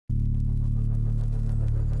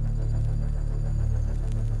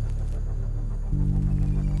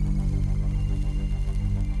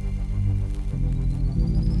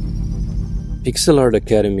Pixel Art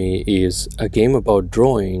Academy is a game about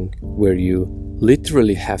drawing where you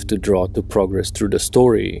literally have to draw to progress through the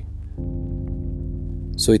story.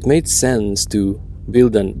 So it made sense to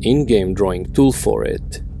build an in-game drawing tool for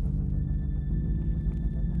it.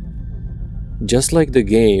 Just like the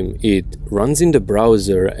game, it runs in the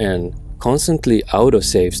browser and constantly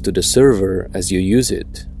autosaves to the server as you use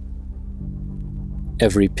it.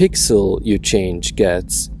 Every pixel you change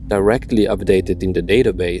gets directly updated in the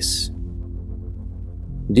database.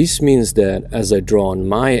 This means that as I draw on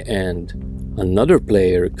my end, another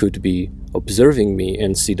player could be observing me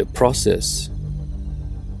and see the process.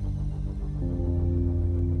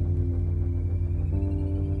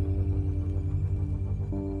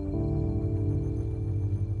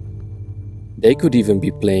 They could even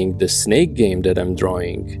be playing the snake game that I'm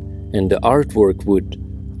drawing, and the artwork would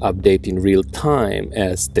update in real time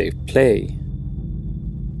as they play.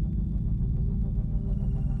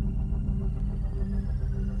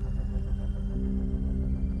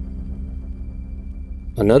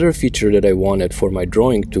 Another feature that I wanted for my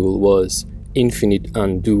drawing tool was infinite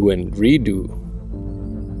undo and redo.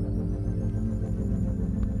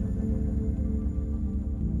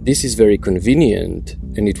 This is very convenient,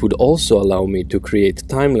 and it would also allow me to create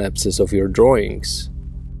time lapses of your drawings.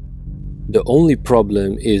 The only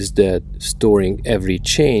problem is that storing every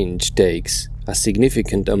change takes a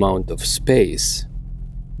significant amount of space.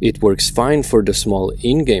 It works fine for the small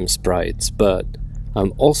in-game sprites, but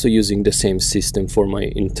I'm also using the same system for my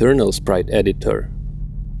internal sprite editor.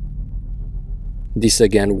 This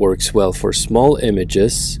again works well for small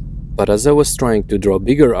images, but as I was trying to draw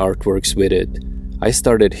bigger artworks with it, I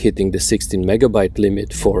started hitting the 16 megabyte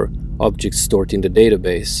limit for objects stored in the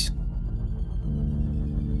database.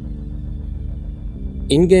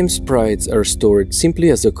 In-game sprites are stored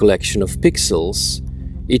simply as a collection of pixels,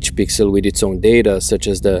 each pixel with its own data such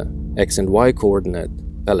as the X and Y coordinate,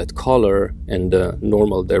 palette color, and the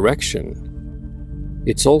normal direction.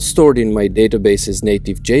 It's all stored in my database's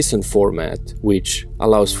native JSON format, which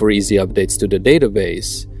allows for easy updates to the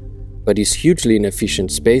database, but is hugely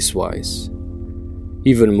inefficient space-wise.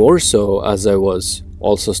 Even more so as I was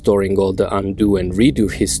also storing all the undo and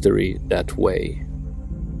redo history that way.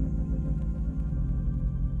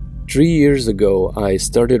 3 years ago, I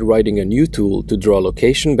started writing a new tool to draw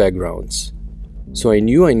location backgrounds, so I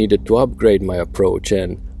knew I needed to upgrade my approach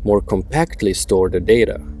and more compactly store the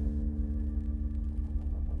data.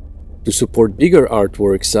 To support bigger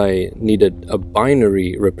artworks, I needed a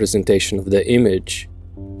binary representation of the image.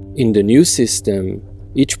 In the new system,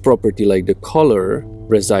 each property like the color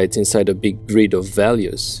resides inside a big grid of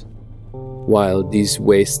values. While this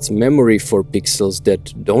wastes memory for pixels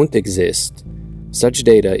that don't exist, such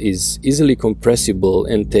data is easily compressible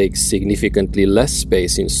and takes significantly less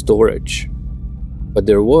space in storage. But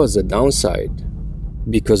there was a downside.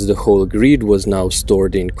 Because the whole grid was now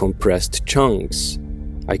stored in compressed chunks,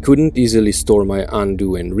 I couldn't easily store my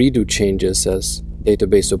undo and redo changes as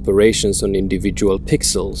database operations on individual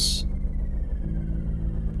pixels.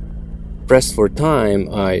 Pressed for time,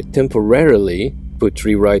 I temporarily put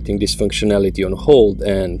rewriting this functionality on hold,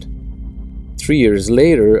 and 3 years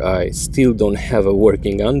later I still don't have a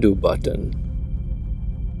working undo button.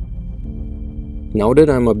 Now that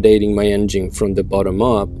I'm updating my engine from the bottom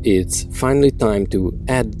up, it's finally time to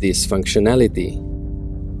add this functionality.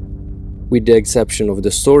 With the exception of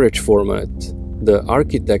the storage format, the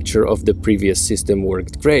architecture of the previous system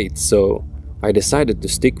worked great, so I decided to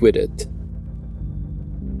stick with it.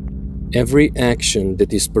 Every action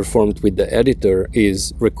that is performed with the editor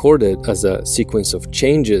is recorded as a sequence of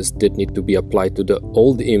changes that need to be applied to the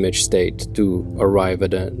old image state to arrive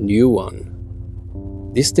at a new one.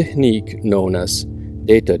 This technique, known as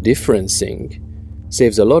data differencing,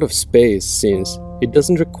 saves a lot of space since it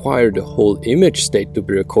doesn't require the whole image state to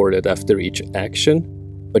be recorded after each action,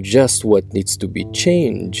 but just what needs to be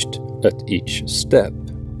changed at each step.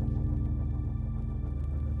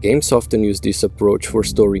 Games often use this approach for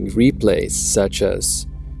storing replays such as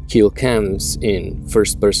kill cams in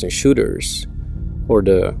first-person shooters or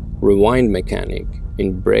the rewind mechanic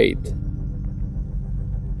in Braid.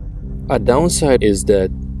 A downside is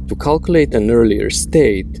that to calculate an earlier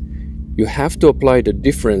state, you have to apply the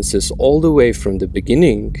differences all the way from the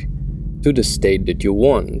beginning to the state that you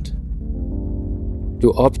want.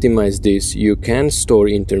 To optimize this, you can store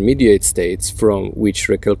intermediate states from which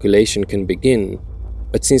recalculation can begin,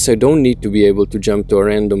 but since I don't need to be able to jump to a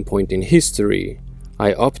random point in history,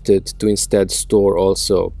 I opted to instead store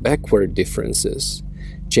also backward differences,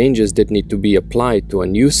 changes that need to be applied to a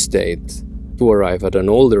new state to arrive at an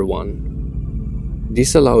older one.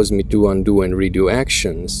 This allows me to undo and redo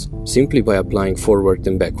actions simply by applying forward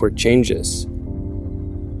and backward changes,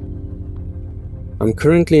 I'm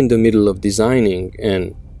currently in the middle of designing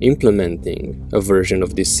and implementing a version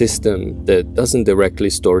of this system that doesn't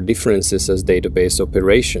directly store differences as database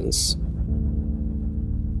operations.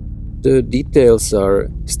 The details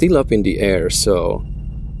are still up in the air, so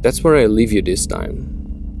that's where I leave you this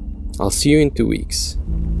time. I'll see you in 2 weeks.